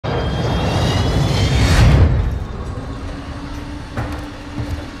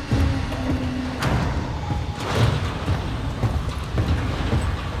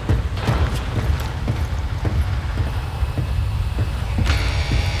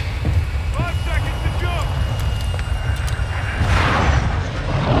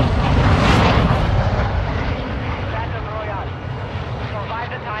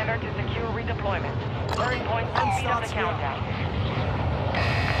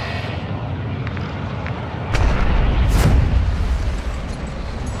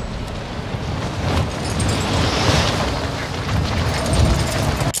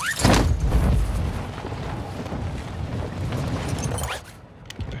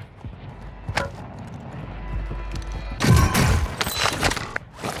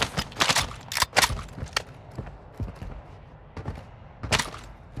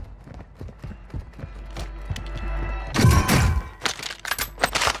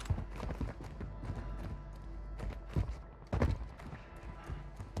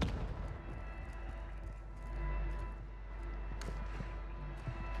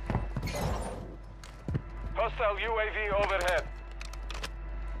Hostile UAV overhead.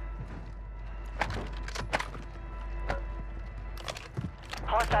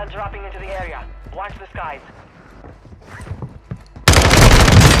 Hostile dropping into the area. Watch the skies.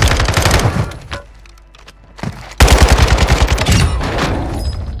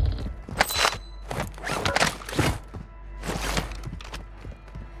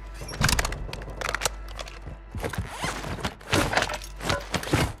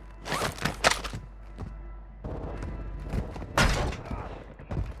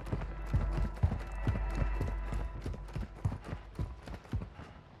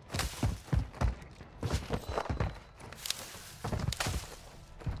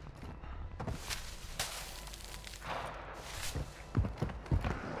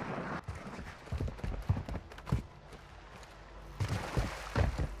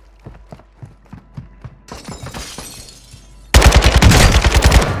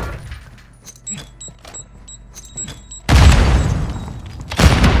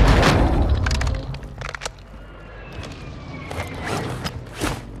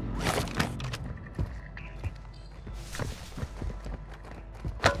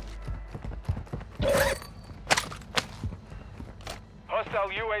 Hostile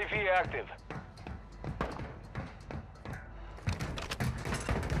UAV active.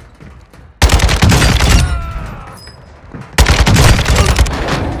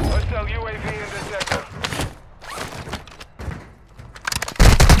 Hostile UAV in the sector.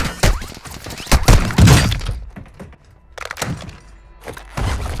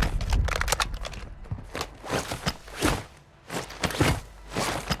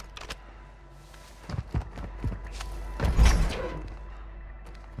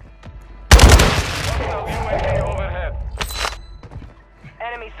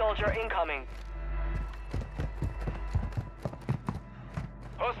 Enemy soldier incoming.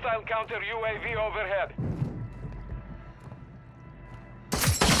 Hostile counter UAV overhead.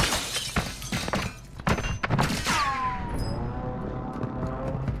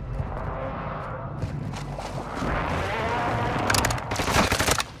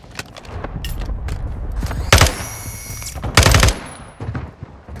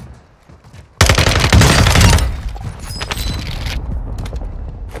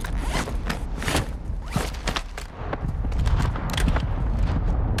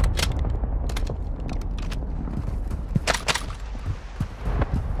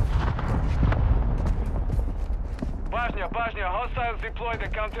 Bajnia, hostiles deploy the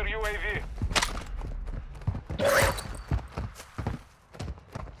counter UAV.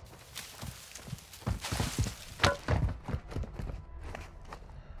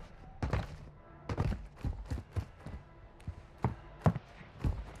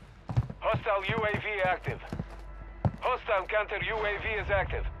 Hostile UAV active. Hostile counter UAV is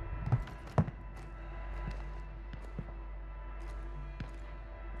active.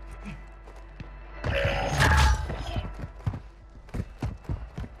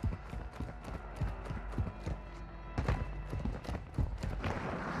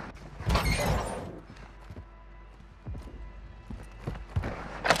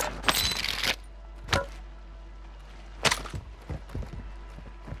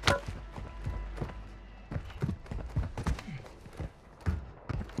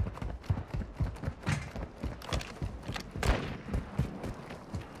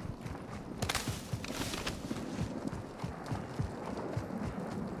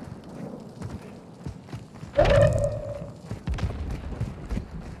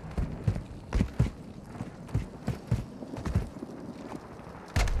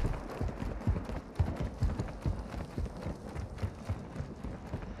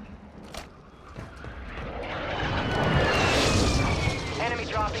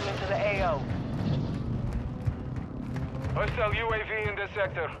 Dropping into the AO. Hostile UAV in this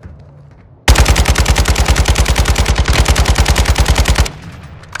sector.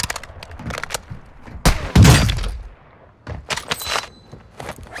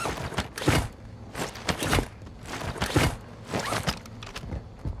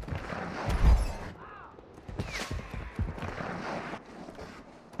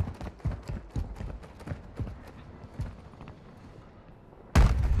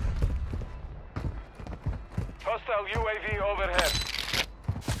 Hostile UAV overhead.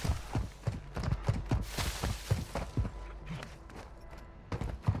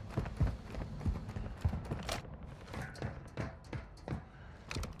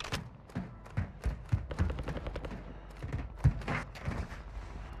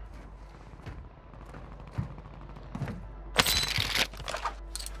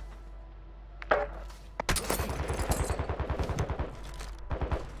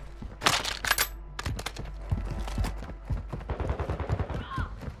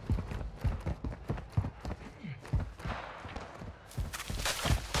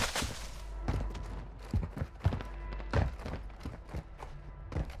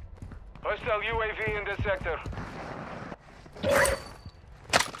 Hostile UAV in this sector.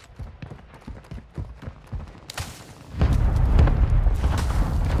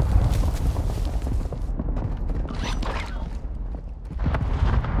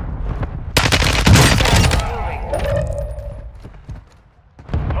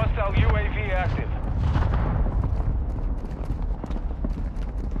 Hostile UAV active.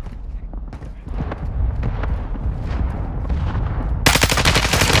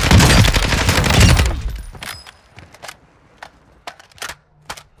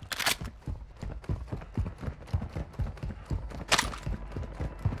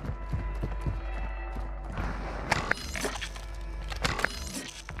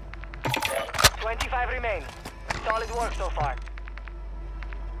 Remain. Solid work so far.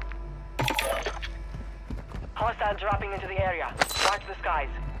 Hostile dropping into the area. Watch the skies.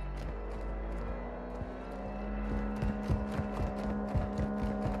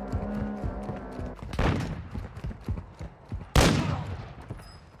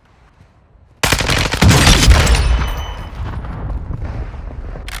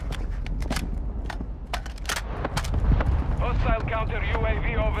 Hostile counter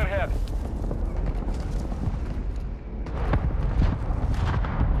UAV overhead.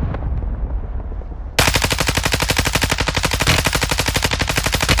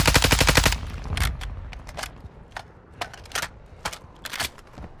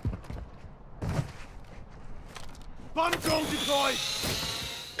 Bomb drone deployed!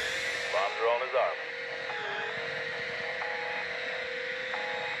 Bomb drone is armed.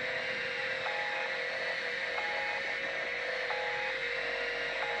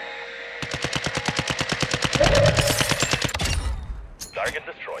 Target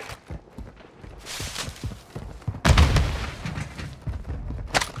destroyed.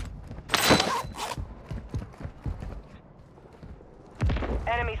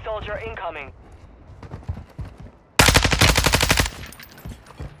 Enemy soldier incoming.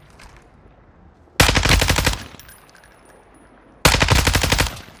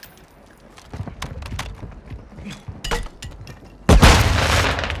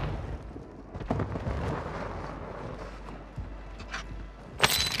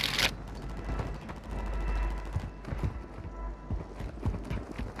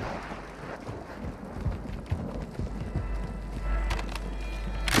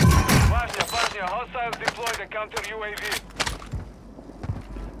 Hostiles deploy the counter UAV.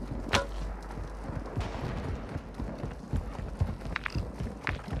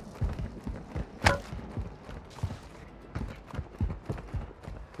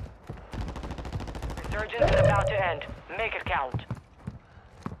 Resurgence is about to end. Make it count.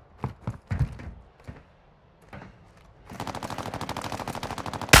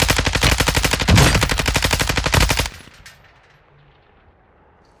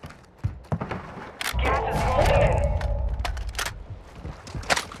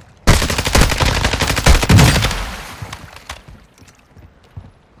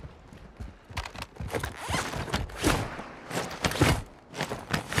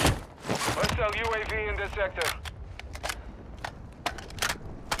 Hostile UAV in this sector.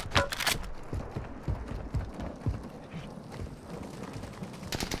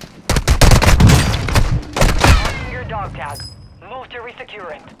 Marking your dog tag. Move to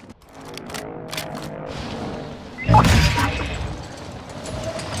resecure it.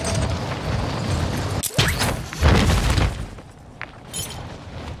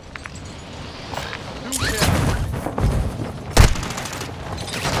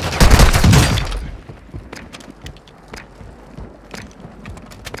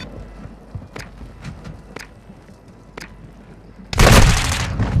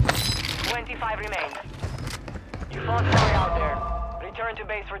 Remain. You fought well out there. Return to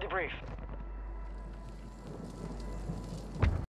base for debrief.